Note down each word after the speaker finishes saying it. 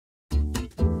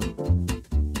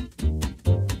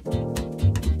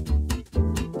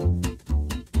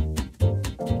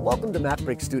Welcome to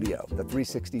MacBreak Studio, the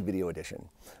 360 Video Edition.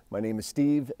 My name is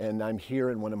Steve, and I'm here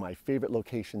in one of my favorite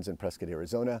locations in Prescott,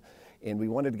 Arizona, and we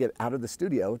wanted to get out of the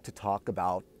studio to talk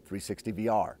about 360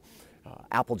 VR.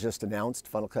 Apple just announced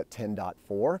Final Cut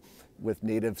 10.4 with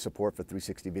native support for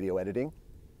 360 video editing,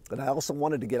 and I also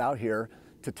wanted to get out here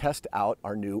to test out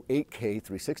our new 8K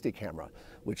 360 camera,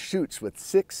 which shoots with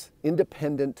 6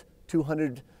 independent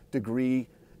 200-degree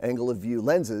angle of view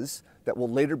lenses that will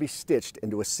later be stitched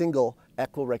into a single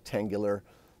equirectangular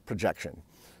projection.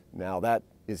 Now that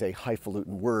is a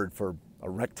highfalutin word for a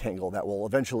rectangle that will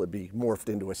eventually be morphed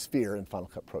into a sphere in Final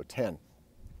Cut Pro 10.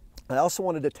 I also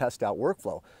wanted to test out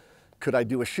workflow. Could I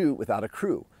do a shoot without a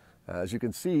crew? As you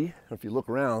can see, if you look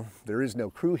around, there is no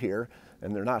crew here,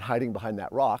 and they're not hiding behind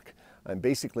that rock. I'm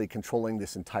basically controlling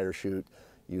this entire shoot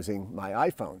using my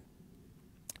iPhone.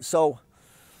 So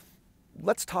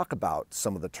let's talk about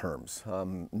some of the terms.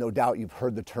 No doubt you've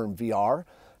heard the term VR,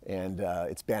 and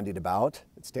it's bandied about.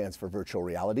 It stands for virtual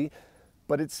reality,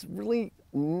 but it's really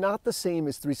not the same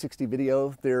as 360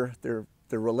 video. They're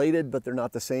related, but they're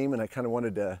not the same, and I kind of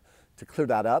wanted to clear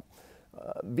that up.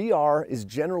 VR is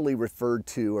generally referred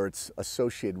to, or it's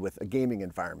associated with, a gaming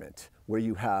environment where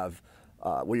you have,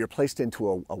 where you're placed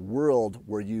into a world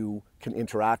where you can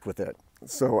interact with it.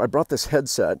 So I brought this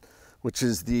headset, which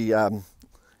is the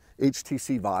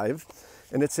Htc Vive,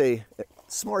 and it's a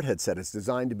smart headset. It's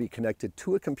designed to be connected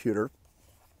to a computer.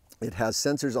 It has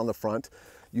sensors on the front.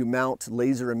 You mount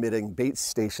laser emitting base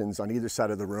stations on either side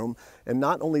of the room, and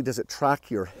not only does it track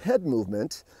your head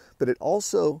movement, but it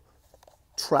also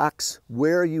tracks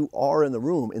where you are in the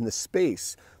room, in the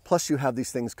space. Plus you have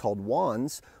these things called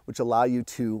wands, which allow you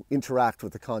to interact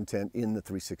with the content in the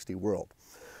 360 world.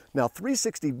 Now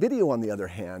 360 video, on the other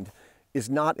hand, is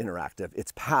not interactive,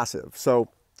 it's passive. So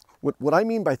what I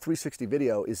mean by 360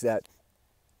 video is that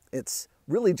it's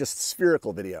really just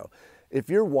spherical video. If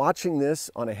you're watching this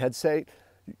on a headset,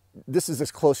 this is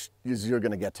as close as you're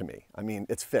gonna get to me. I mean,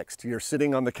 it's fixed. You're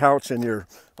sitting on the couch and you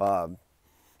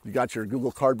got your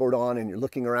Google Cardboard on and you're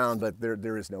looking around, but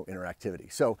there is no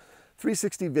interactivity. So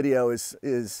 360 video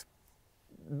is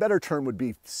better term would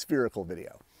be spherical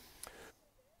video.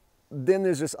 Then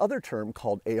there's this other term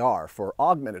called AR, for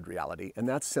augmented reality, and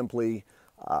that's simply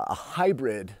a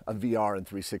hybrid of VR and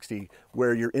 360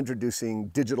 where you're introducing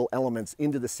digital elements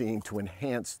into the scene to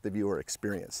enhance the viewer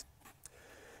experience.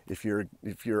 If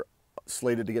you're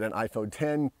slated to get an iPhone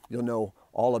 10, you'll know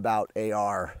all about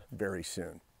AR very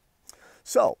soon.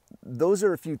 So those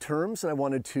are a few terms that I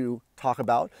wanted to talk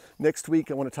about. Next week,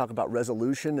 I want to talk about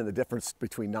resolution and the difference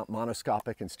between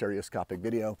monoscopic and stereoscopic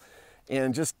video,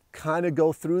 and just kind of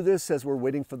go through this as we're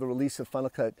waiting for the release of Final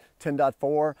Cut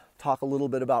 10.4, talk a little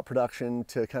bit about production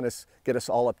to kind of get us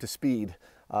all up to speed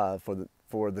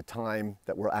for the time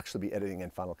that we'll actually be editing in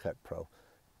Final Cut Pro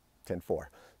 10.4.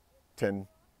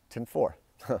 10.4.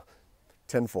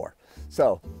 10.4.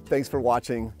 So thanks for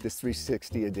watching this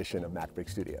 360 edition of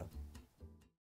MacBreak Studio.